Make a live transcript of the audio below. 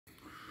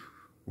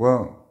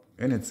Well,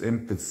 in its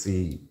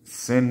infancy,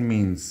 sin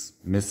means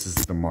misses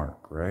the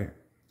mark, right?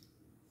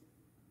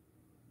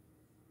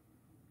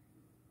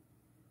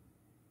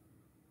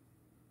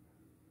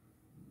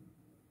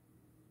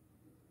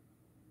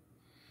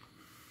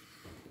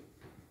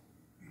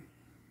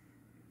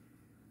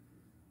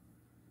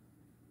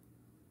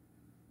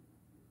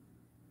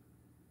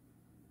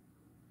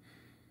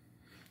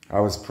 I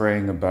was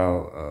praying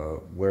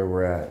about where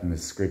we're at in the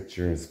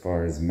scripture as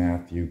far as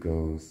Matthew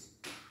goes.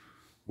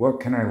 What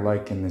can I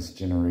liken this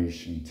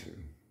generation to?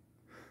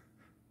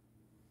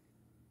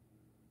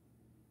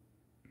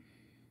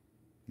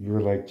 You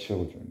were like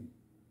children.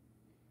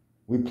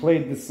 We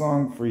played the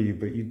song for you,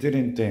 but you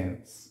didn't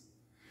dance.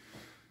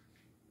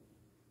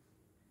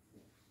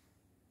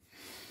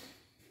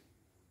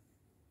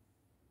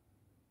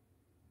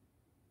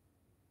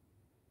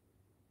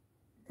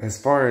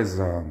 As far as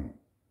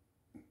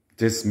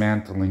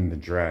dismantling the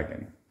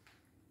dragon,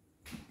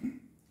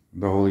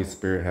 the Holy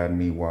Spirit had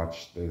me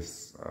watch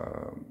this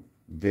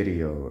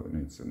video,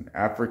 and it's an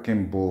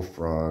African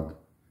bullfrog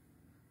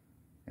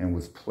and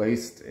was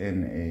placed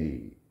in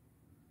a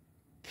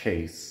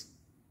case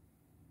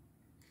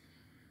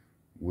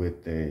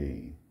with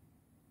a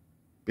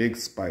big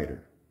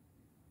spider.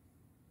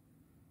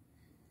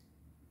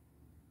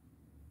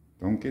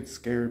 Don't get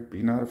scared,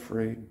 be not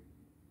afraid.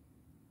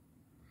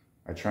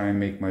 I try and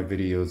make my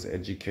videos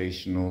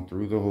educational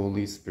through the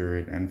Holy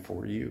Spirit and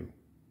for you.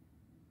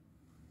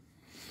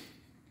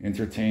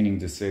 Entertaining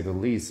to say the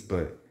least,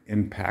 but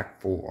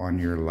impactful on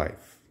your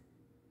life.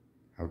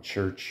 How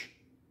church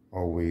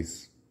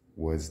always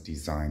was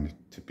designed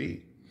to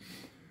be.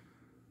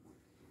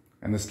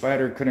 And the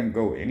spider couldn't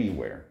go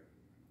anywhere.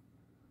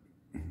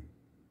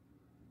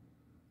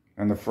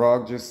 And the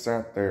frog just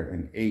sat there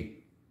and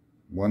ate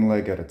one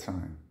leg at a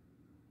time.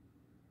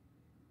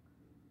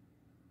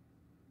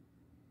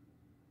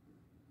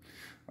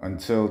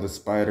 Until the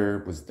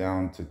spider was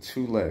down to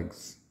 2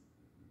 legs,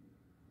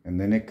 and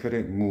then it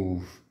couldn't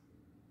move.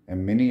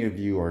 And many of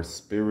you are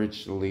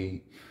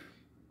spiritually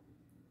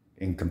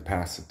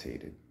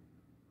incapacitated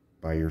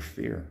by your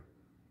fear.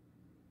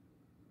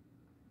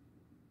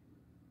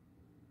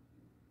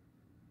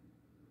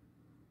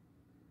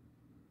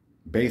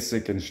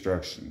 Basic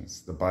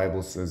instructions. The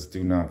Bible says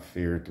do not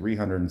fear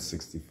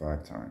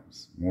 365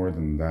 times. More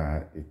than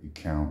that, if you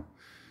count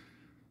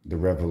the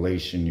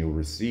revelation you'll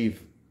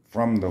receive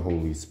from the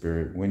Holy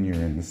Spirit when you're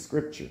in the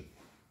scripture.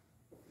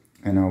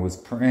 And I was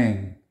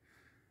praying,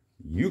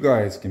 you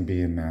guys can be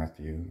in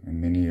Matthew,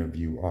 and many of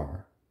you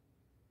are.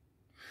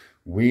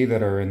 We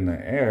that are in the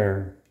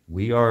air,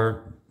 we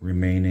are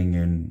remaining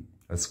in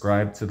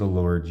ascribe to the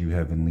Lord, you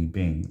heavenly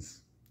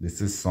beings.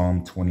 This is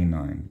Psalm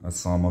 29, a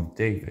psalm of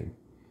David.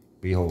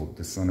 Behold,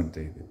 the son of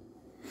David.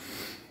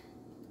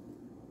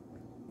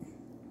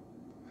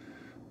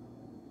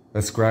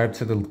 Ascribe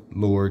to the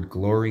Lord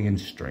glory and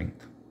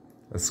strength.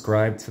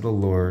 Ascribe to the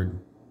Lord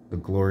the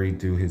glory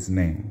due his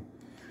name.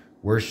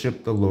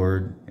 Worship the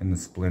Lord in the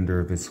splendor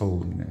of his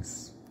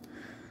holiness.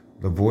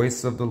 The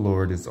voice of the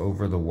Lord is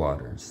over the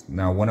waters.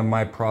 Now, one of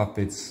my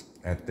prophets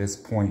at this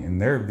point in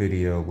their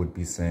video would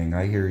be saying,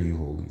 I hear you,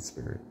 Holy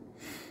Spirit.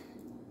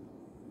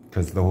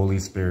 Because the Holy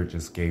Spirit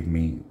just gave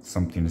me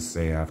something to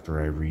say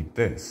after I read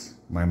this.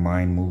 My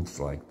mind moves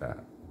like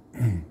that.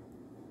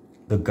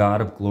 The God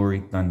of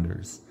glory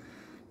thunders.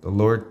 The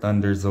Lord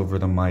thunders over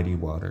the mighty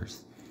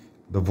waters.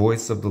 The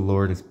voice of the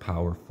Lord is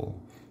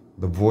powerful.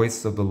 The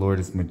voice of the Lord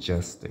is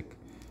majestic.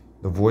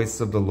 The voice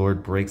of the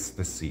Lord breaks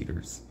the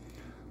cedars.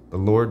 The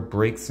Lord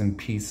breaks in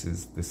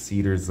pieces the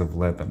cedars of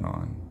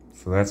Lebanon.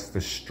 So that's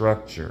the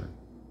structure.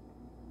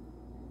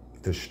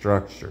 The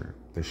structure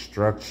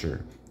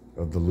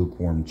of the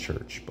lukewarm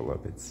church,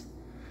 beloveds.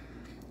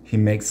 He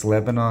makes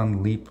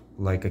Lebanon leap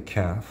like a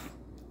calf,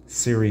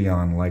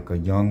 Syrian like a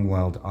young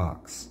wild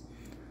ox.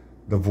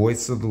 The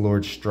voice of the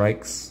Lord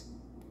strikes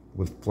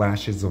with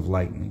flashes of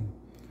lightning.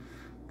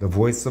 The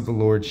voice of the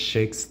Lord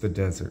shakes the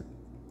desert.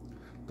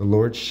 The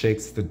Lord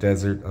shakes the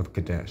desert of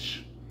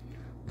Kadesh.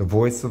 The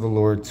voice of the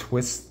Lord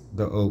twists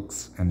the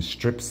oaks and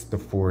strips the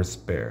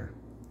forest bare.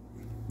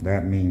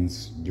 That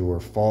means your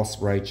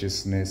false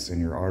righteousness and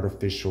your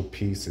artificial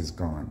peace is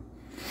gone.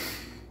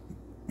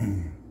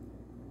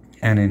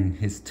 And in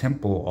his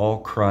temple all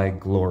cry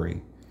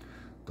glory.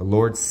 The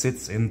Lord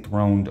sits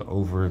enthroned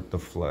over the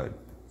flood.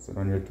 Sit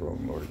on your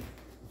throne, Lord.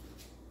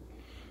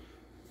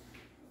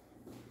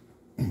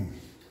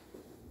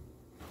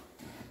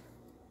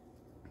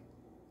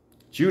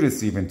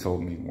 Judas even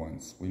told me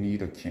once, we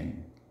need a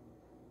king.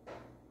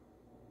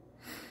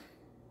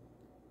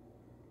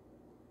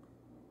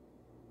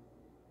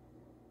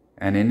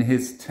 And in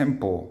his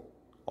temple,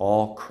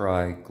 all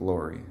cry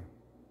glory.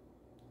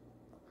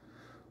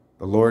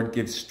 The Lord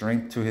gives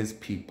strength to his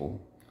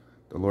people.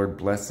 The Lord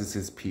blesses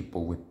his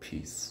people with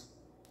peace.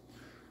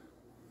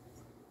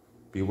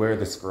 Beware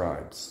the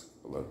scribes,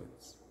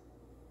 beloveds.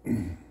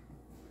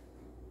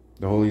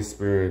 The Holy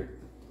Spirit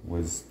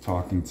was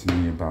talking to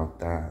me about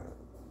that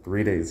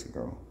 3 days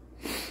ago,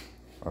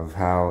 of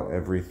how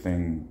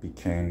everything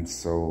became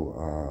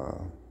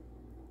so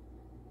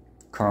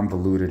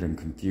convoluted and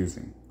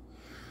confusing.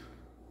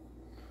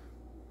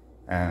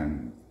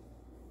 And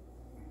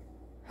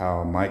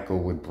how Michael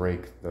would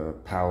break the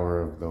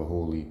power of the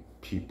holy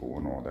people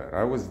and all that.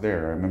 I was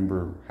there. I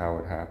remember how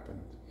it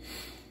happened.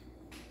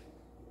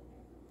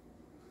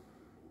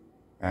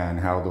 And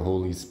how the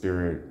Holy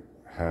Spirit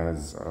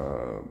has,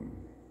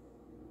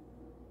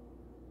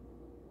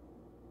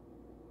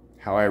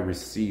 how I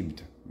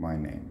received my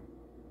name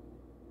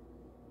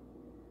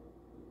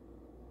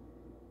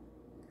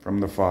from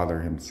the Father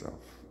himself.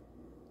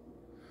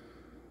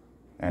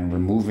 And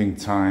removing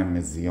time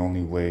is the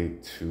only way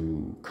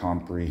to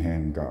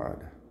comprehend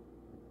God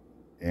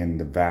in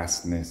the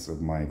vastness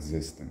of my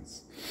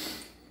existence.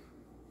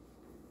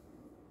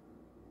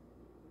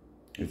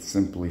 It's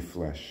simply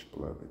flesh,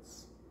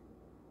 beloveds,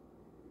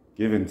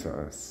 given to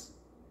us.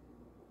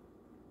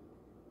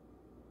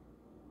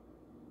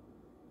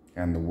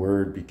 And the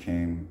Word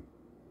became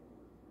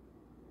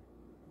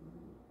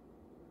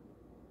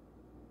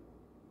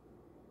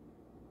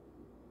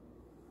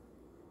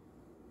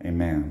a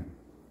man.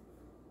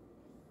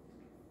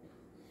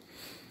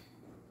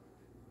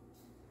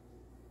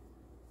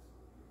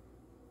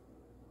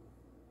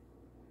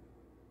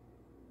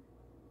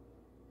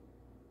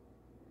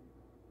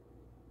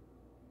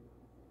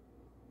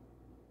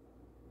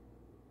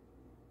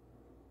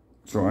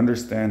 So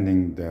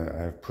understanding that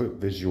I have put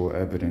visual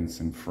evidence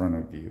in front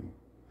of you,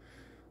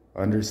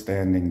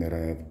 understanding that I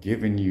have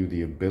given you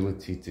the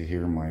ability to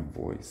hear my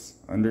voice,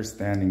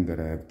 understanding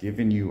that I have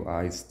given you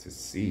eyes to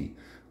see,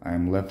 I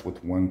am left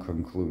with one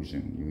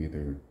conclusion. You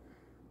either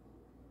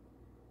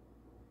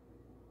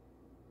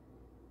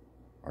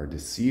are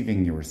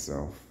deceiving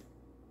yourself,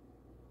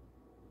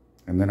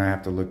 and then I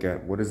have to look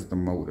at what is the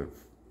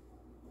motive.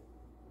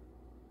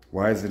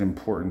 Why is it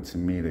important to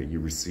me that you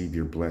receive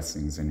your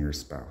blessings and your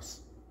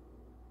spouse?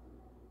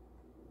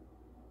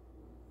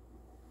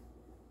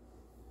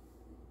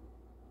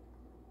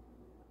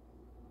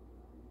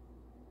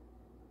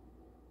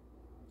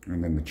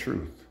 And then the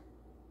truth.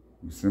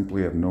 You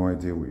simply have no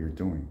idea what you're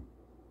doing.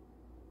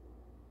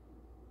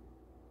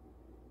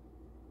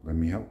 Let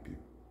me help you.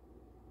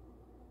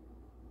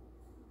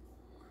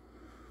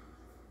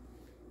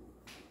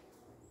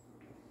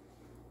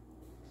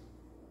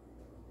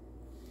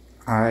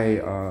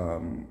 I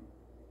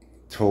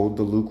told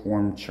the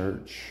lukewarm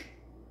church,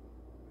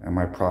 and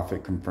my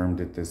prophet confirmed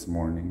it this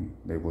morning,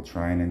 they will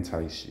try and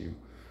entice you.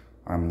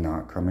 I'm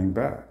not coming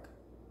back.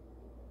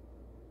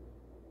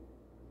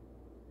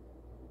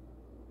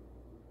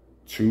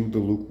 To the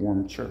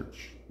lukewarm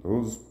church,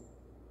 those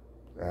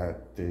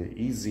at the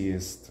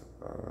easiest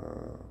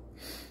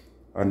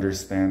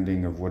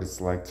understanding of what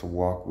it's like to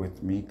walk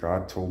with me,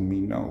 God told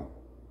me no.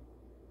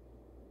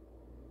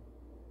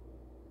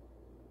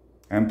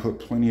 And put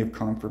plenty of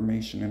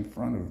confirmation in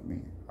front of me.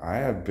 I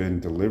have been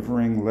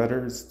delivering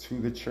letters to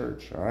the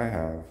church. I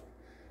have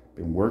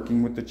been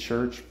working with the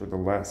church for the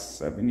last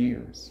 7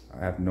 years. I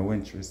have no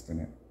interest in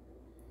it.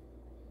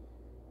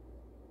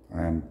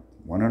 I am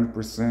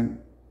 100%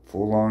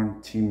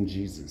 full-on Team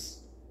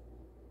Jesus.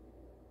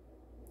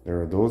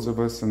 There are those of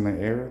us in the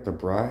air, the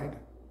bride,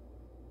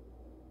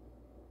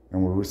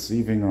 and we're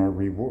receiving our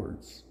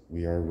rewards.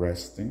 We are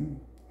resting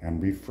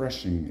and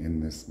refreshing in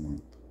this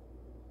month.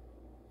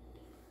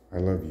 I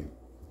love you.